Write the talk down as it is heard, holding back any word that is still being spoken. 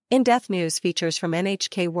In-depth news features from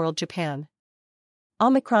NHK World Japan.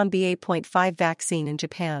 Omicron BA.5 vaccine in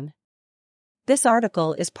Japan. This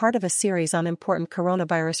article is part of a series on important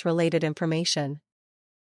coronavirus-related information.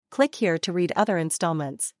 Click here to read other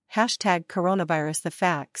installments. #coronavirus the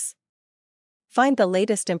facts. Find the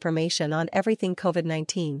latest information on everything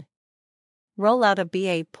COVID-19. Rollout of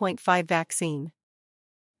BA.5 vaccine.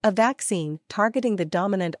 A vaccine targeting the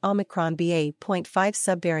dominant Omicron BA.5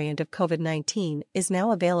 subvariant of COVID-19 is now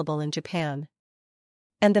available in Japan.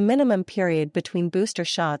 And the minimum period between booster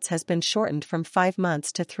shots has been shortened from 5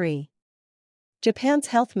 months to 3. Japan's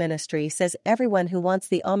health ministry says everyone who wants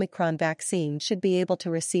the Omicron vaccine should be able to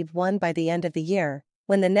receive one by the end of the year,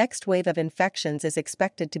 when the next wave of infections is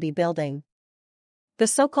expected to be building. The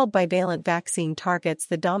so-called bivalent vaccine targets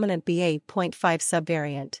the dominant BA.5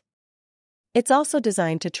 subvariant. It's also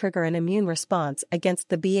designed to trigger an immune response against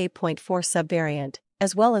the BA.4 subvariant,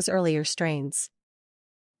 as well as earlier strains.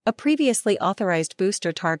 A previously authorized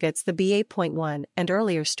booster targets the BA.1 and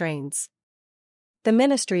earlier strains. The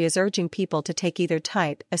ministry is urging people to take either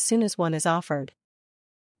type as soon as one is offered.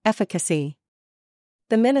 Efficacy.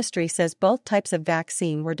 The ministry says both types of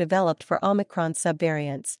vaccine were developed for Omicron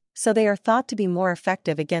subvariants, so they are thought to be more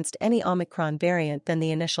effective against any Omicron variant than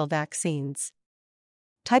the initial vaccines.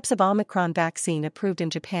 Types of Omicron vaccine approved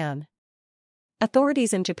in Japan.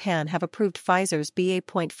 Authorities in Japan have approved Pfizer's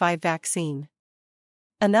BA.5 vaccine.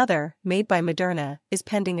 Another, made by Moderna, is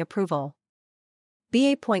pending approval.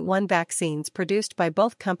 BA.1 vaccines produced by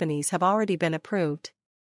both companies have already been approved.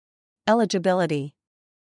 Eligibility.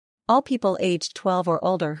 All people aged 12 or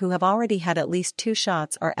older who have already had at least 2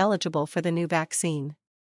 shots are eligible for the new vaccine.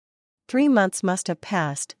 3 months must have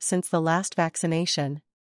passed since the last vaccination.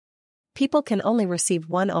 People can only receive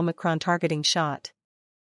one Omicron targeting shot.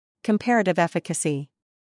 Comparative efficacy.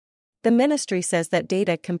 The ministry says that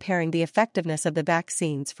data comparing the effectiveness of the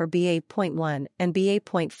vaccines for BA.1 and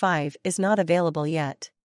BA.5 is not available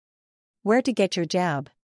yet. Where to get your jab?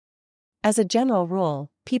 As a general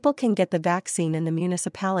rule, people can get the vaccine in the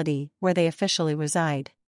municipality where they officially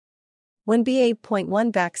reside. When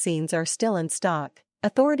BA.1 vaccines are still in stock,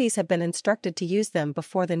 authorities have been instructed to use them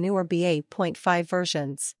before the newer BA.5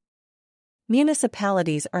 versions.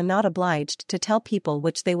 Municipalities are not obliged to tell people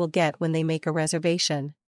which they will get when they make a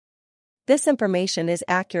reservation. This information is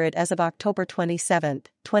accurate as of October 27,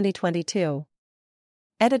 2022.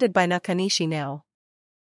 Edited by Nakanishi Now.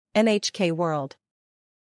 NHK World.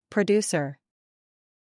 Producer.